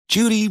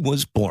Judy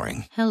was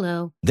boring.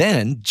 Hello.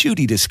 Then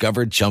Judy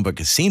discovered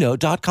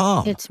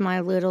ChumbaCasino.com. It's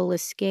my little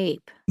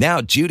escape. Now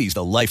Judy's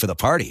the life of the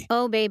party.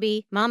 Oh,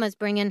 baby, mama's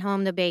bringing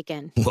home the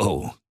bacon.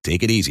 Whoa,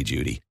 take it easy,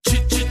 Judy.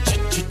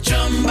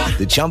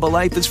 The Chumba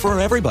life is for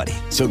everybody.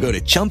 So go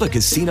to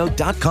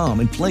ChumbaCasino.com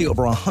and play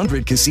over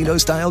 100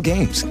 casino-style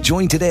games.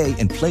 Join today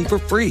and play for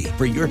free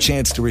for your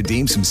chance to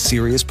redeem some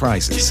serious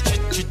prizes.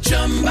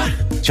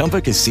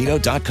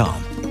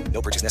 ChumbaCasino.com.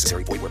 No purchase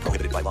necessary. Void where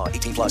prohibited by law.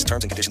 18 plus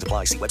terms and conditions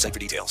apply. See website for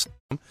details.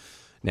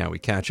 Now we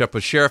catch up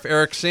with Sheriff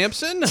Eric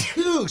Sampson.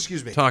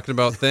 Excuse me. Talking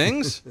about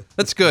things.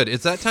 That's good.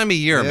 It's that time of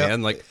year,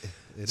 man. Like,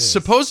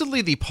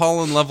 supposedly the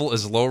pollen level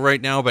is low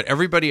right now, but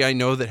everybody I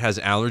know that has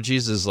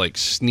allergies is like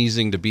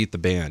sneezing to beat the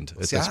band at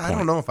this point. I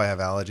don't know if I have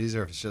allergies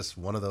or if it's just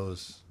one of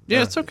those.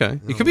 Yeah, it's okay.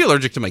 You could be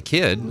allergic to my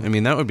kid. I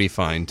mean, that would be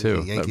fine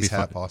too. Yankees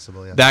hat,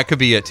 possibly. Yeah. That could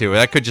be it too.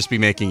 That could just be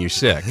making you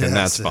sick, and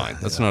that's fine.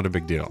 That's not a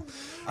big deal.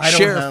 I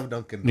don't have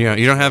Dunkin'. Yeah,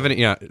 you don't have any.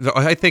 Yeah,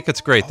 I think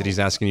it's great that he's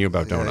asking you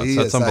about donuts.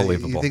 That's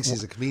unbelievable. He thinks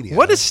he's a comedian.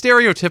 What a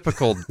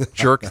stereotypical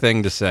jerk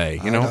thing to say.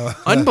 You know,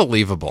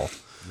 unbelievable.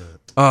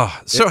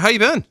 So how you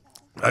been?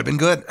 I've been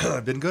good.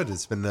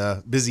 It's been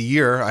a busy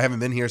year. I haven't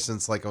been here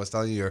since, like I was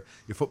telling you,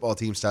 your football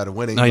team started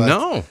winning. I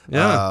know.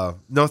 Yeah.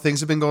 No, things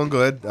have been going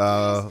good.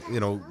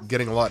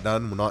 Getting a lot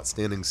done. We're not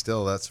standing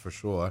still, that's for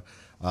sure.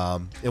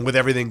 And with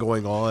everything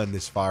going on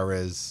as far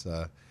as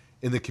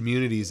in the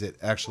communities, it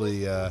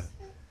actually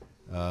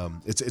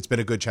it's been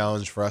a good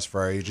challenge for us,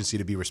 for our agency,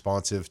 to be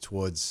responsive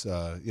towards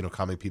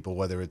calming people,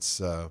 whether it's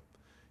the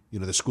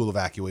school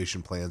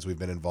evacuation plans we've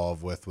been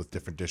involved with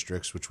different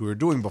districts, which we were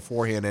doing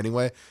beforehand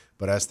anyway.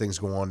 But as things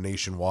go on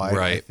nationwide,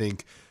 right. I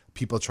think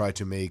people try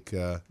to make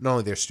not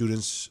only their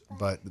students,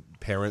 but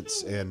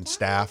parents and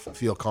staff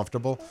feel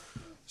comfortable.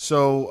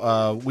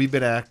 So we've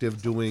been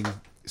active doing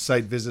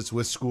site visits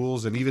with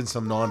schools and even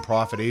some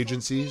nonprofit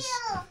agencies.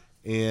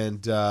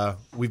 And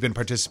we've been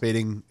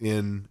participating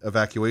in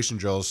evacuation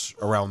drills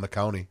around the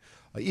county,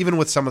 even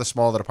with some of the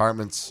smaller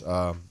departments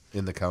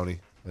in the county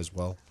as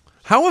well.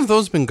 How have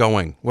those been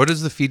going? What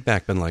has the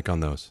feedback been like on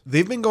those?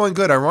 They've been going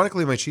good.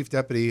 Ironically, my chief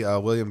deputy,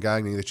 William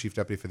Gagny, the chief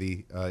deputy for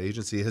the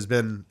agency, has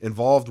been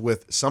involved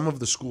with some of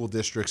the school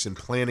districts in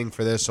planning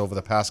for this over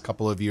the past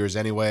couple of years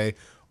anyway,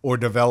 or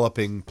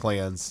developing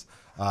plans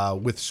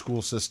with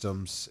school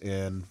systems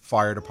and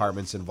fire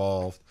departments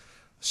involved.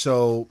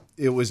 So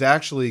it was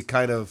actually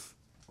kind of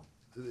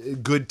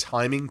good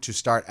timing to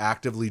start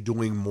actively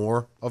doing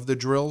more of the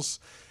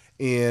drills.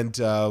 And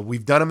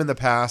we've done them in the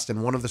past,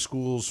 and one of the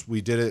schools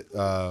we did it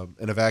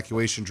an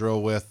evacuation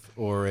drill with,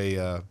 or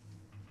a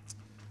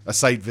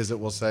site visit,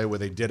 we'll say, where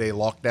they did a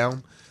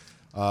lockdown.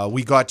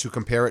 We got to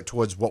compare it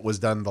towards what was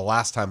done the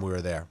last time we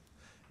were there.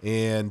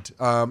 And,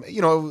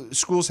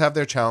 schools have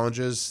their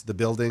challenges, the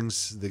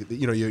buildings,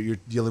 you're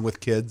dealing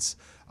with kids.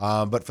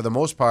 But for the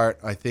most part,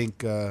 I think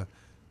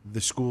the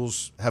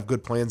schools have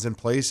good plans in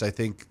place. I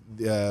think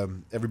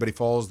everybody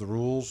follows the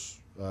rules.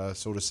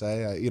 So to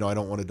say, I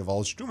don't want to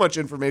divulge too much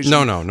information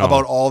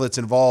about all that's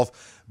involved.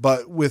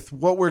 But with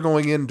what we're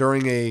going in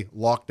during a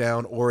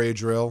lockdown or a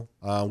drill,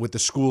 with the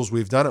schools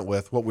we've done it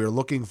with, what we're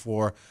looking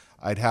for,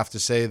 I'd have to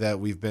say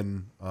that we've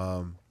been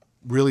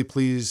really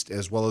pleased,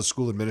 as well as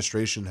school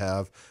administration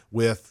have,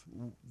 with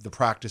the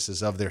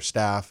practices of their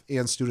staff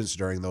and students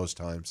during those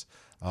times.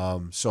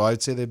 So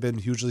I'd say they've been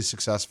hugely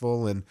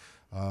successful, and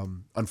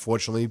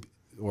unfortunately,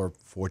 or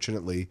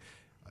fortunately,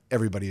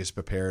 everybody is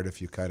prepared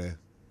if you kind of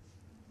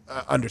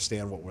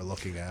understand what we're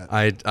looking at.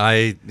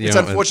 It's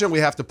unfortunate we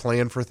have to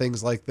plan for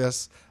things like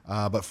this,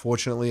 but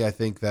fortunately, I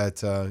think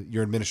that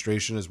your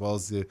administration, as well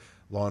as the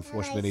law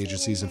enforcement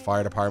agencies and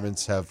fire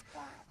departments, have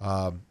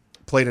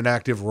played an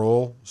active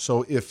role.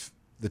 So if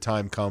the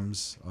time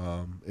comes,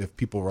 if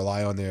people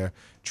rely on their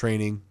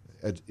training,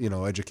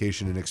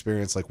 education and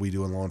experience like we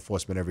do in law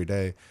enforcement every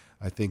day,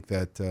 I think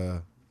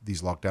that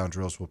these lockdown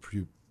drills will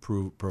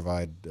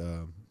provide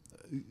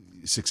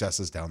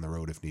successes down the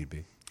road if need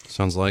be.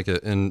 Sounds like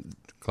it, and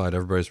glad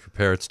everybody's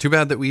prepared. It's too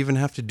bad that we even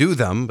have to do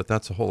them, but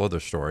that's a whole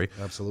other story.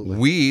 Absolutely.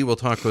 We will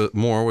talk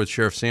more with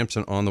Sheriff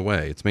Sampson on the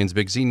way. It's Maine's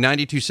Big Z,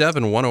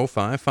 92.7,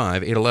 105.5,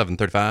 811,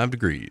 35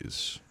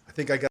 degrees. I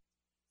think I got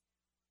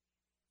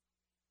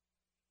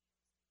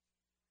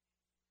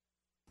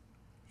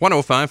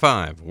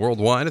 105.5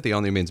 worldwide at the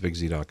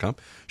allnewmainsbigz.com.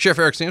 Sheriff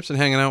Eric Sampson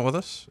hanging out with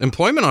us.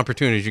 Employment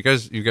opportunities.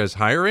 You guys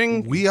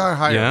hiring? We are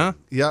hiring.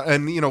 Yeah,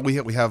 and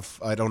we have.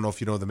 I don't know if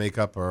you know the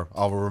makeup, or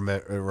I'll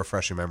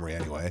refresh your memory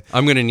anyway.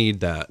 I'm going to need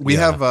that. We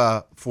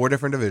have 4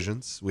 different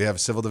divisions. We have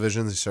civil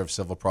divisions. They serve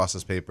civil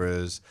process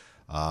papers.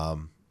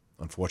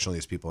 Unfortunately,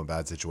 it's people in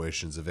bad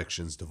situations,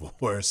 evictions,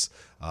 divorce,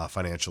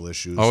 financial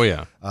issues. Oh,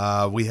 yeah.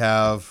 We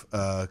have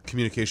a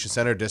communication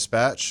center,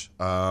 dispatch,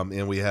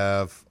 and we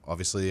have,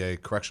 obviously, a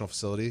correctional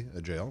facility,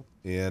 a jail,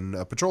 and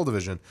a patrol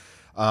division.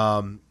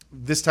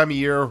 This time of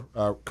year,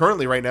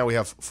 currently right now, we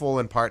have full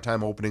and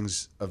part-time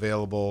openings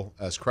available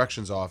as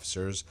corrections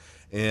officers,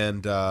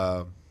 and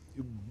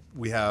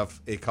we have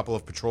a couple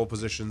of patrol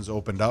positions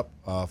opened up,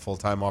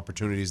 full-time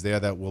opportunities there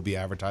that we'll be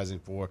advertising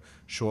for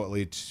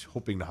shortly,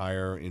 hoping to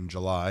hire in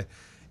July.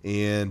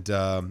 And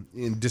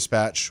in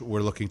dispatch,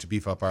 we're looking to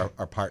beef up our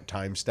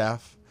part-time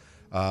staff.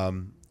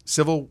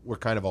 Civil, we're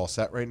kind of all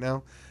set right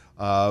now.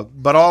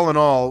 But all in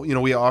all,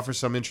 we offer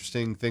some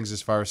interesting things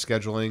as far as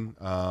scheduling,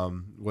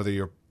 whether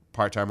you're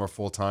part-time or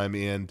full-time.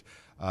 And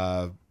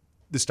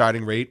the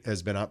starting rate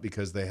has been up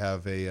because they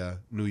have a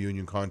new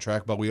union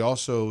contract. But we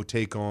also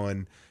take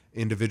on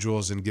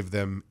individuals and give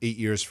them 8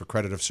 years for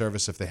credit of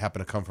service if they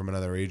happen to come from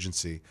another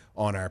agency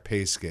on our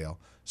pay scale.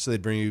 So they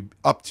bring you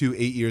up to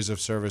 8 years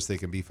of service they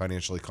can be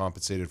financially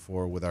compensated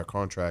for with our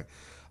contract.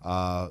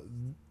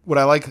 What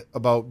I like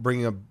about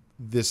bringing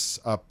this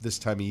up this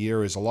time of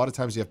year is a lot of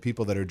times you have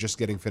people that are just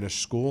getting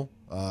finished school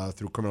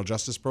through criminal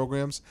justice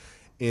programs.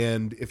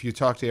 And if you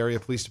talk to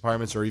area police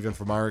departments, or even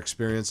from our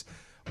experience,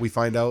 we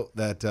find out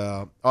that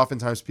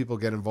oftentimes people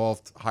get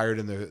hired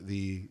in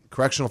the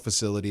correctional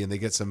facility, and they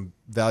get some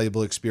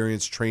valuable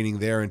experience training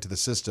there into the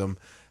system,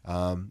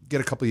 get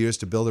a couple of years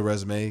to build a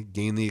resume,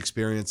 gain the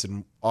experience,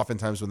 and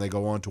oftentimes when they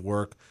go on to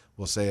work,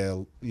 we'll say,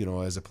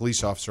 as a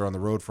police officer on the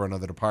road for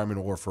another department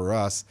or for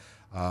us,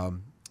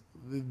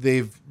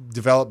 they've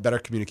developed better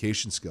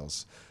communication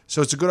skills.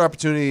 So it's a good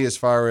opportunity as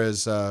far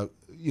as, I'll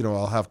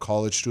have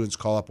college students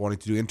call up wanting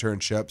to do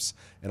internships,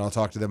 and I'll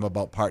talk to them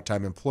about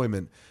part-time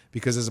employment.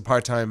 Because as a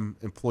part-time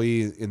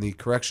employee in the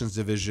corrections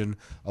division,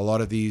 a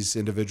lot of these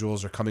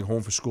individuals are coming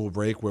home for school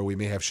break where we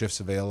may have shifts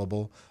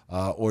available,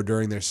 or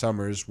during their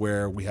summers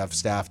where we have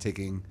staff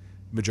taking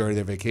majority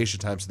of their vacation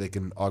time so they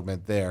can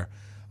augment there.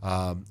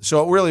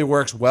 So it really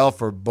works well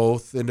for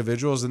both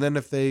individuals. And then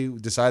if they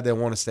decide they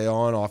want to stay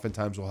on,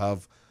 oftentimes we'll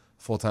have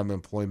full-time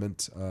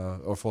employment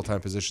or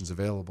full-time positions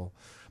available.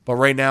 But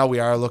right now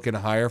we are looking to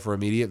hire for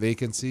immediate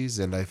vacancies,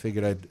 and I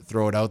figured I'd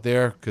throw it out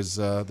there because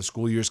the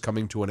school year is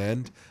coming to an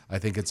end. I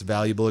think it's a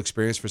valuable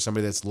experience for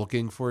somebody that's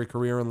looking for a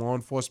career in law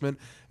enforcement,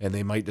 and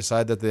they might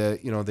decide that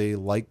they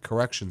like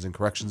corrections, and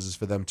corrections is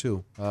for them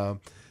too.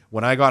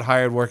 When I got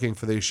hired working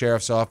for the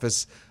sheriff's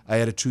office, I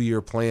had a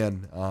 2-year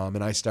plan,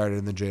 and I started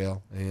in the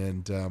jail,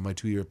 and my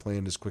 2-year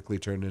plan has quickly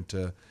turned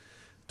into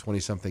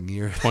 20-something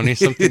years.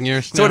 20-something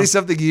years now.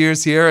 20-something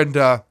years here, and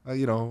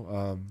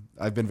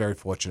I've been very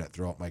fortunate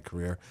throughout my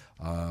career.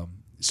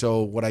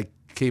 So when I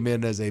came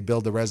in as a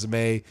build a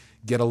resume,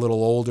 get a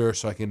little older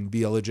so I can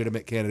be a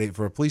legitimate candidate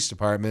for a police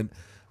department,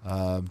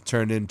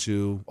 turned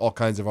into all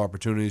kinds of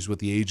opportunities with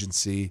the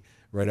agency,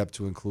 right up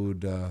to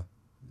include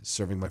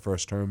serving my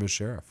first term as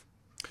sheriff.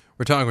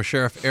 We're talking with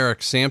Sheriff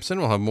Eric Samson.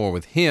 We'll have more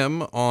with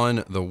him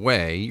on the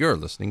way. You're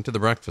listening to The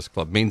Breakfast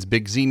Club, Maine's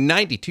Big Z,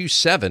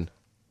 92.7,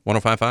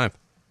 105.5.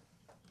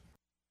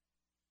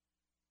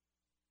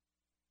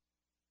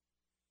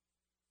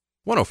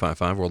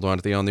 Worldwide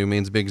at the all-new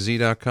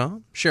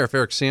mainsbigz.com. Sheriff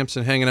Eric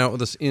Samson hanging out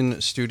with us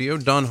in studio.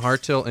 Don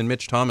Hartill and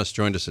Mitch Thomas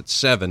joined us at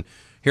 7.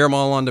 Hear them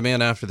all on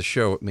demand after the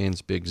show at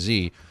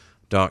mainsbigz.com.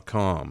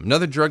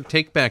 Another drug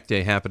take-back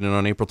day happening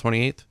on April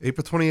 28th.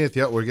 April 28th,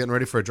 yeah. We're getting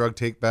ready for a drug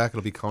take-back.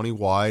 It'll be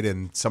county-wide,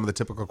 and some of the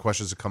typical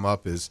questions that come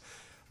up is,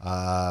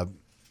 can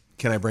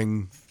I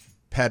bring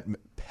pet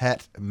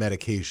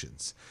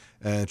medications?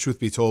 And truth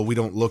be told, we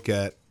don't look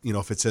at,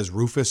 if it says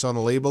Rufus on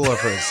the label or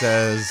if it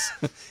says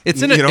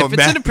it's in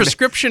a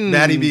prescription.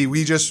 Matty B,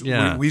 we just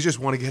want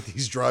to get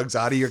these drugs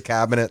out of your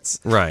cabinets.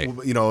 Right.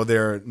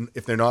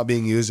 If they're not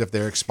being used, if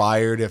they're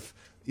expired, if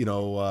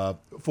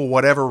for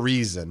whatever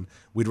reason,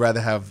 we'd rather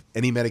have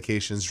any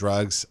medications,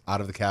 drugs out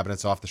of the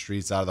cabinets, off the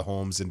streets, out of the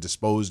homes, and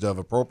disposed of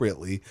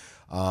appropriately,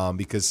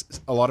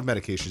 because a lot of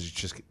medications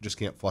you just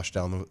can't flush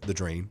down the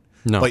drain.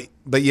 No.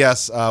 But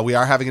yes, we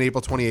are having it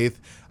April 28th.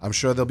 I'm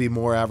sure there'll be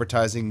more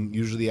advertising.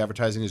 Usually the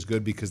advertising is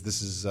good because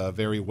this is a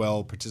very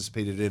well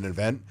participated in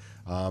event.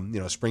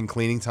 Spring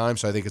cleaning time,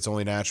 so I think it's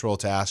only natural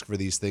to ask for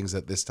these things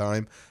at this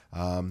time.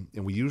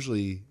 And we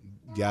usually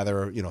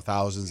gather,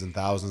 thousands and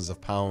thousands of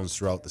pounds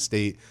throughout the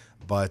state.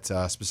 But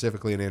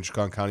specifically in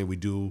Androscoggin County, we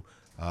do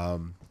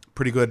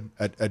pretty good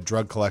at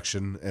drug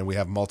collection, and we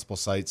have multiple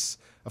sites.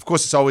 Of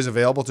course, it's always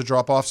available to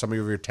drop off. Some of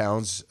your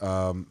towns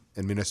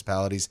and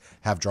municipalities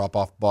have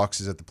drop-off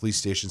boxes at the police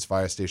stations,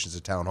 fire stations,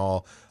 at town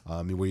hall,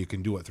 where you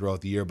can do it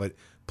throughout the year. But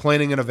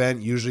planning an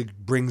event usually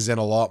brings in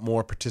a lot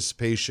more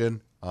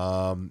participation,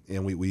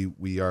 and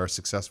we are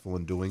successful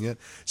in doing it.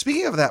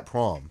 Speaking of that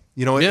prom,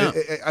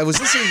 I was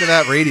listening to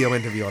that radio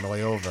interview on the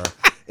way over,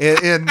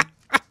 and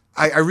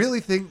I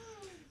really think,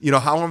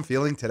 how I'm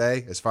feeling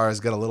today as far as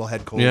got a little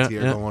head cold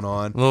here going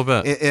on. A little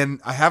bit. And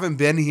I haven't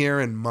been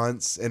here in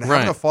months, and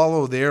having to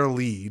follow their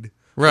lead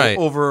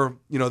over,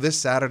 this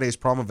Saturday's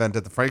prom event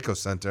at the Franco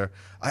Center,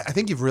 I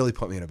think you've really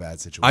put me in a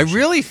bad situation. I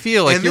really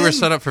feel like you were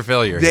set up for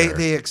failure here.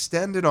 They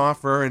extended an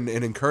offer and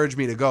encouraged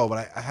me to go,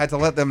 but I had to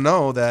let them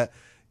know that,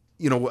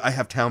 I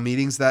have town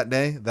meetings that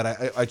day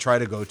that I try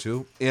to go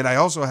to, and I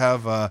also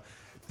have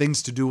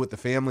things to do with the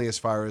family as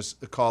far as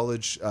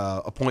college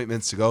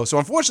appointments to go. So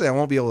unfortunately, I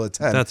won't be able to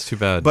attend. That's too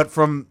bad. But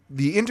from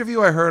the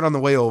interview I heard on the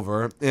way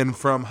over, and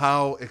from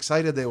how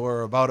excited they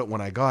were about it when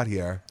I got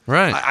here,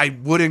 right, I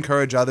would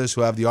encourage others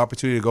who have the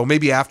opportunity to go,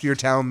 maybe after your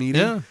town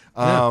meeting, or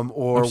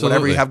absolutely.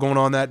 whatever you have going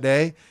on that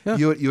day.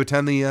 You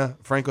attend the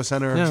Franco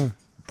Center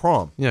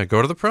prom. Yeah,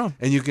 go to the prom.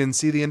 And you can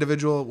see the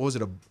individual. What was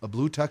it? A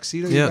blue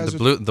tuxedo? Yeah,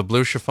 the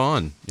blue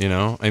chiffon. You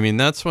know, I mean,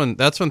 that's when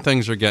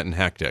things are getting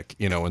hectic.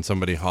 You know, when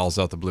somebody hauls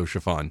out the blue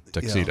chiffon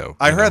tuxedo.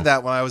 I heard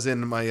that when I was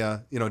in my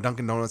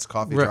Dunkin' Donuts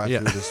coffee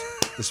drive-thru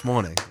this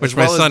morning, which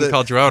my son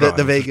called you out on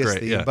the Vegas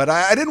theme. Yeah. But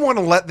I didn't want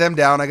to let them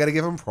down. I got to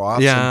give them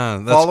props. Yeah,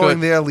 that's following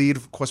good. Their lead,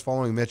 of course,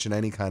 following Mitch in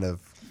any kind of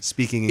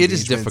speaking it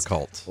is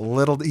difficult.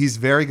 He's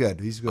very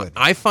good. He's good.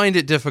 I find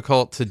it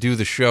difficult to do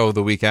the show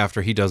the week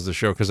after he does the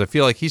show because I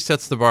feel like he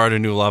sets the bar at a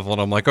new level, and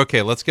I'm like,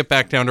 okay, let's get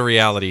back down to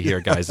reality here,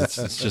 guys.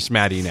 It's just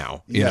Maddie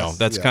now. You know,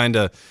 that's kind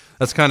of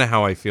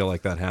how I feel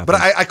like that happens.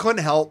 But I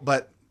couldn't help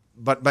but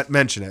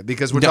mention it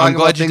because we're talking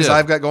about things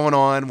I've got going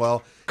on.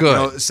 Well,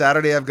 good.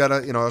 Saturday I've got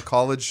a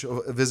college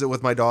visit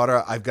with my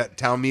daughter. I've got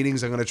town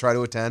meetings I'm going to try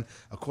to attend.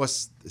 Of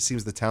course, it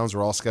seems the towns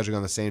are all scheduling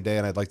on the same day,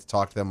 and I'd like to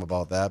talk to them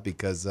about that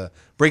because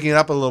breaking it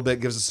up a little bit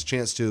gives us a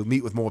chance to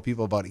meet with more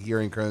people about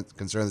hearing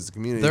concerns of the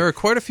community. There are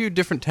quite a few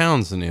different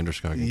towns in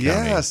Androscoggin County.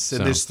 Yes,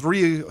 and there's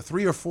three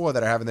or four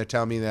that are having their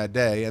town meeting that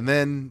day, and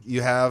then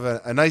you have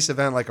a nice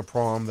event like a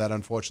prom that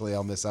unfortunately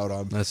I'll miss out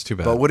on. That's too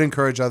bad. But would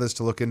encourage others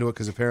to look into it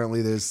because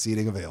apparently there's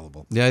seating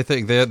available. Yeah, I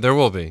think there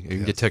will be. You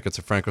can get tickets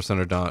at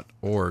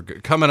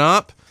francocenter.org. Coming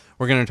up,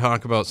 we're going to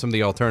talk about some of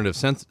the alternative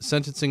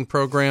sentencing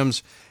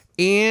programs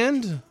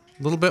and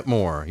a little bit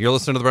more. You're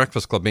listening to The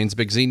Breakfast Club, Maine's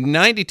Big Z,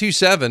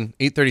 92.7,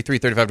 833,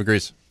 35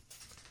 degrees.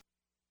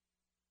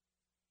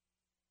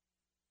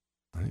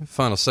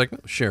 Final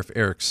segment, Sheriff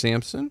Eric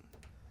Samson,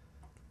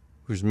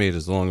 who's made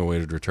his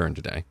long-awaited return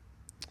today.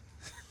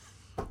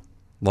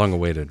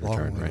 Long-awaited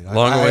return, right?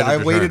 Long-awaited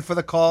return. I waited for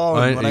the call,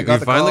 and when I got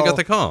the call... You finally got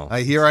the call.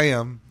 Here I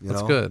am.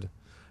 That's good.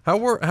 How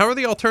are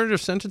the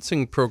alternative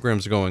sentencing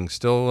programs going?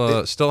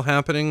 Still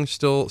happening?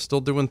 Still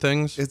doing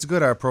things? It's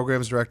good. Our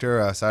programs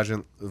director,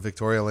 Sergeant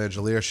Victoria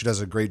Langelier, she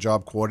does a great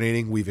job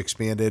coordinating. We've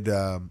expanded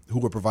who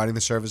we're providing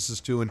the services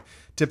to, and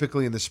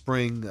typically in the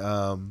spring,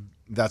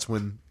 that's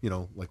when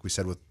like we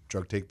said with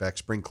drug take-back,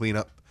 spring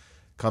cleanup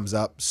comes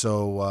up.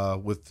 So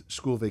with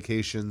school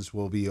vacations,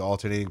 we'll be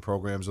alternating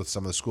programs with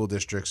some of the school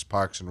districts,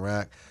 Parks and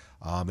Rec,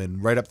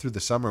 and right up through the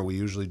summer, we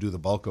usually do the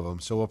bulk of them.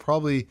 So we'll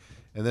probably,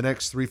 in the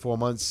next 3-4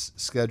 months,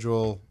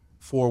 schedule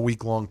 4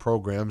 week-long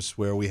programs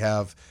where we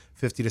have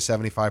 50 to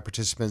 75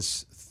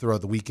 participants throughout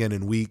the weekend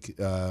and week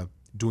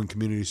doing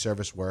community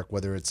service work,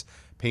 whether it's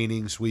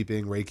painting,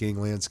 sweeping,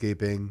 raking,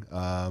 landscaping.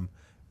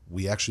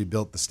 We actually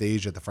built the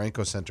stage at the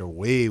Franco Center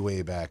way,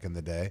 way back in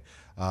the day.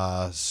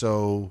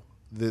 So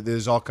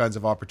there's all kinds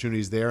of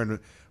opportunities there. And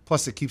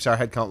plus, it keeps our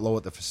headcount low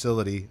at the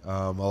facility,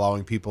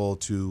 allowing people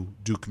to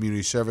do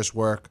community service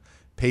work,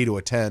 pay to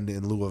attend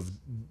in lieu of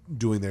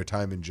doing their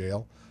time in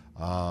jail.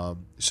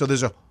 So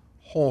there's a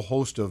whole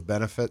host of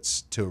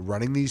benefits to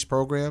running these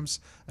programs,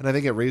 and I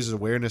think it raises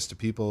awareness to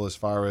people as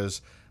far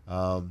as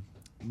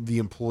the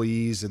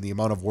employees and the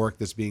amount of work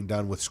that's being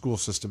done with school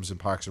systems and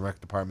Parks and Rec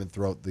Department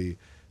throughout the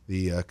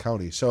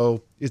county.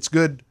 So it's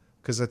good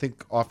because I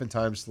think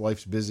oftentimes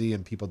life's busy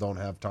and people don't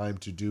have time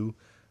to do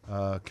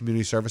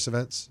community service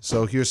events.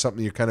 So here's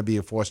something you're kind of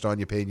being forced on.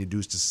 You're paying your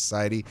dues to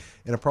society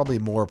in a probably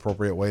more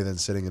appropriate way than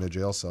sitting in a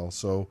jail cell.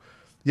 So,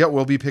 yeah,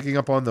 we'll be picking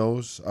up on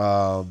those.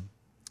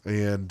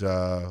 And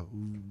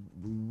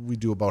we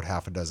do about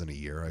half a dozen a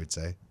year, I'd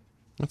say.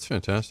 That's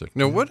fantastic.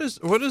 Now, what is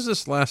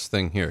this last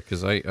thing here?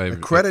 Because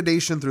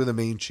accreditation through the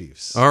Maine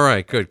Chiefs. All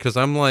right, good. Because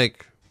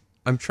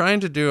I'm trying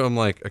to do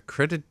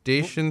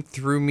accreditation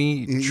through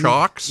me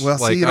chalks.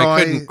 Well, I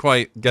couldn't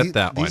quite get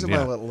that one. These are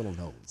my little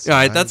notes.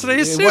 Yeah, that's what I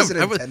assumed.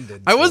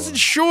 I wasn't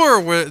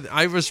sure.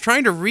 I was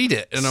trying to read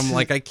it, and I'm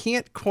like, I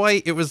can't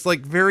quite. It was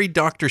like very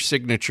doctor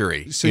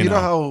signature-y. So you know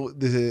how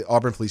the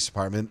Auburn Police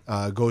Department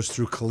goes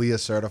through CALIA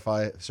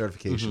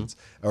certifications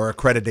or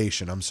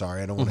accreditation. I'm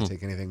sorry, I don't want to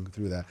take anything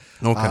through that.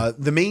 Okay.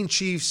 The Maine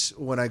Chiefs,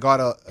 when I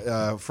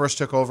first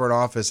took over in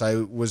office, I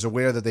was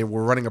aware that they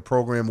were running a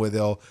program where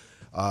they'll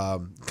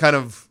kind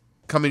of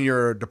come in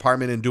your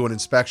department and do an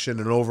inspection,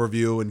 an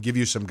overview, and give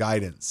you some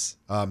guidance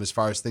as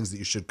far as things that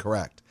you should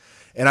correct.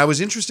 And I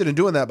was interested in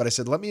doing that, but I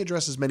said, let me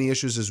address as many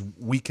issues as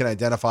we can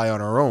identify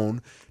on our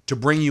own to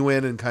bring you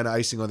in and kind of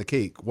icing on the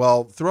cake.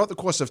 Well, throughout the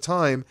course of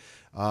time,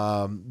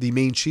 the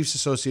Maine Chiefs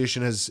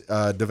Association has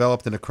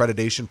developed an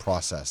accreditation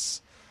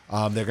process.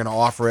 They're going to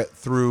offer it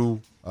through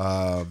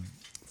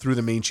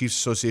the Maine Chiefs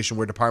Association,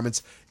 where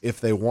departments,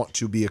 if they want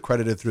to be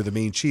accredited through the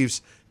Maine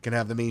Chiefs, can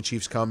have the Maine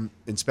Chiefs come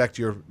inspect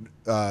your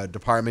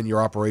department,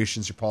 your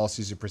operations, your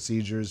policies, your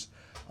procedures,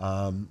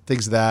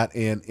 things of that,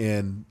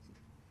 and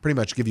pretty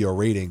much give you a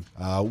rating.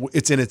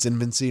 It's in its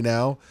infancy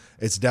now.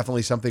 It's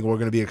definitely something we're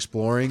going to be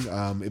exploring.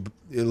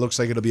 It looks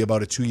like it'll be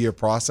about a 2-year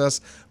process,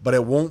 but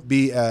it won't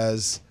be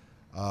as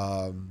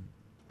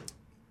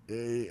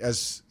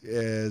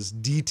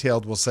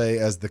detailed, we'll say,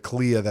 as the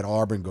CALIA that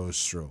Auburn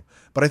goes through.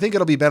 But I think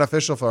it'll be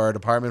beneficial for our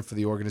department, for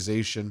the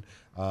organization,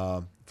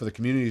 for the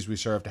communities we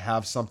serve to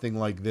have something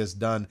like this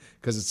done,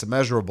 because it's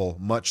measurable,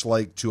 much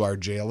like to our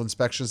jail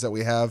inspections that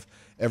we have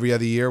every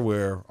other year,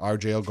 where our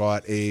jail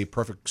got a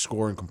perfect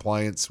score in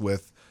compliance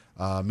with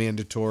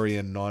mandatory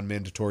and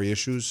non-mandatory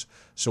issues.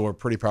 So we're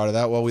pretty proud of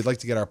that. Well, we'd like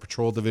to get our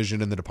patrol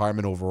division and the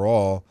department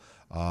overall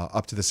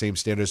up to the same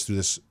standards through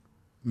this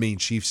main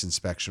chief's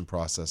inspection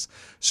process.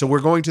 So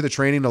we're going to the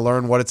training to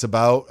learn what it's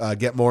about,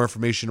 get more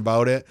information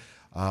about it,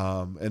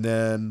 and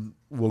then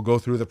we'll go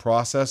through the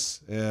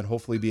process and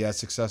hopefully be as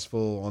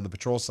successful on the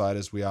patrol side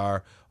as we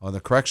are on the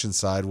correction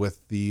side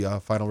with the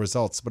final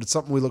results. But it's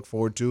something we look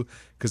forward to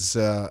because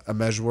it's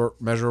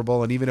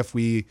measurable, and even if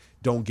we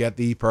don't get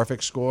the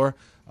perfect score,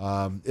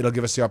 it'll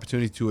give us the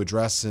opportunity to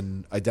address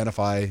and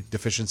identify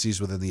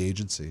deficiencies within the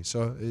agency.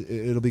 So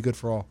it'll be good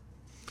for all.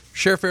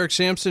 Sheriff Eric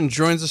Samson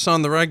joins us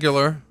on the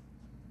regular,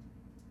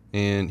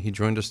 and he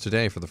joined us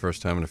today for the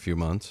first time in a few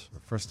months.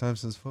 First time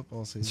since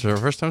football season. So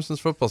first time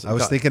since football season. I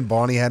was thinking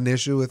Bonnie had an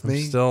issue with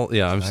me.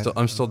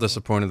 I'm still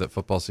disappointed that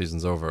football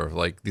season's over.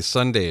 Like the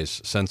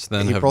Sundays since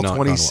then April have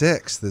not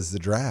 26th is the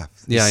draft.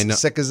 Yeah, I know.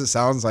 Sick as it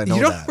sounds, I know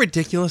You know that. how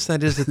ridiculous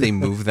that is that they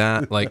move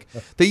that? Like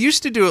they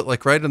used to do it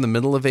like right in the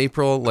middle of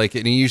April, like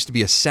and it used to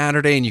be a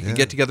Saturday and you could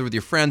get together with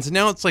your friends. And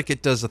now it's like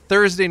it does a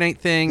Thursday night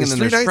thing and then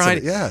there's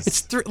Friday. Yes.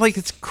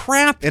 It's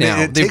crap and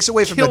now. It takes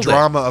away from the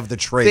drama of the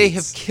trades. They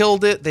have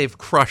killed it. They've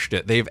crushed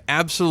it. They've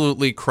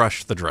absolutely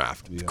crushed the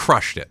draft. Yeah.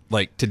 Crushed it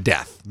like to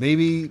death.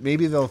 Maybe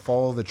they'll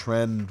follow the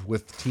trend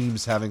with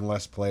teams having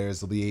less players.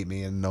 There'll be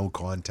 8-man, no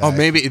contact. Oh,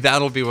 maybe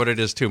that'll be what it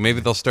is too.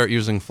 Maybe they'll start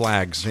using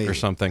flags or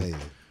something. Maybe.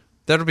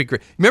 That'll be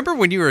great. Remember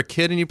when you were a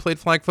kid and you played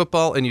flag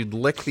football and you'd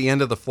lick the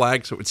end of the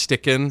flag so it would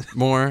stick in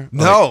more?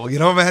 No,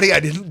 Matty, I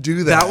didn't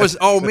do that. That was,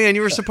 man,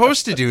 you were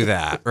supposed to do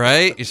that,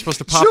 right? You're supposed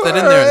to pop Sure, that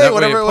in there. That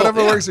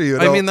whatever works for you.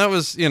 I mean, that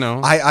was,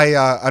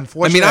 I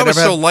unfortunately, I was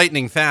so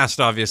lightning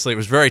fast, obviously. It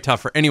was very tough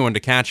for anyone to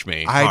catch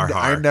me.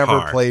 I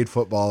never played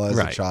football as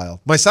a child.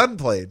 My son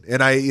played,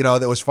 and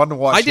that was fun to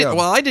watch him.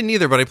 Well, I didn't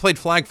either, but I played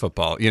flag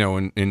football,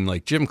 in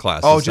like gym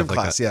class. Oh, gym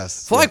class,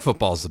 yes. Flag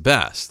football is the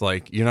best.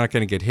 Like, you're not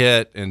going to get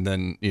hit, and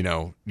then,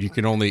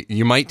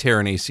 you might tear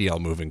an ACL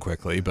moving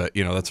quickly, but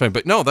that's fine.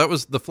 But no, that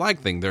was the flag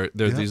thing. They're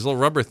these little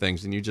rubber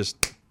things, and you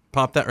just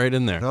pop that right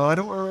in there. No, I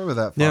don't remember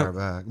that far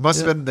back.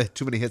 Must have been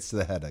too many hits to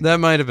the head. That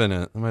might have been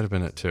it. That might have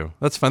been it too.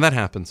 That's fine. That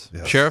happens.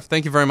 Yes. Sheriff,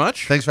 thank you very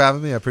much. Thanks for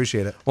having me. I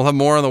appreciate it. We'll have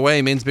more on the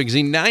way. Maine's Big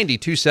Z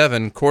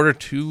 92.7,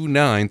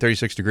 8:45,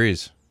 36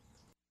 degrees.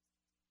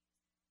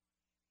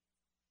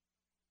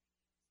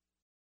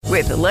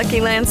 With the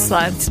Lucky Land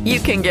Slots, you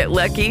can get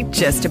lucky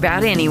just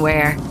about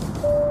anywhere.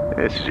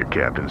 This is your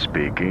captain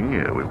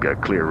speaking. We've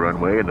got clear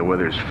runway and the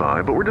weather's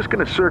fine, but we're just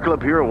going to circle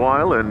up here a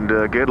while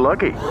and get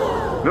lucky.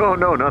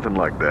 No, nothing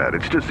like that.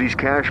 It's just these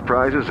cash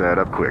prizes add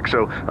up quick.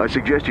 So I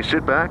suggest you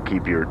sit back,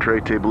 keep your tray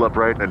table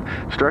upright, and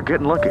start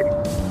getting lucky.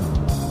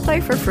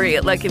 Play for free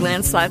at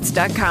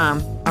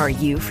LuckyLandSlots.com. Are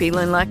you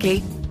feeling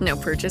lucky? No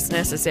purchase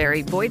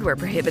necessary. Void where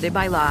prohibited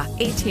by law.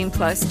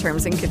 18+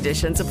 terms and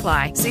conditions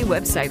apply. See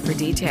website for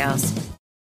details.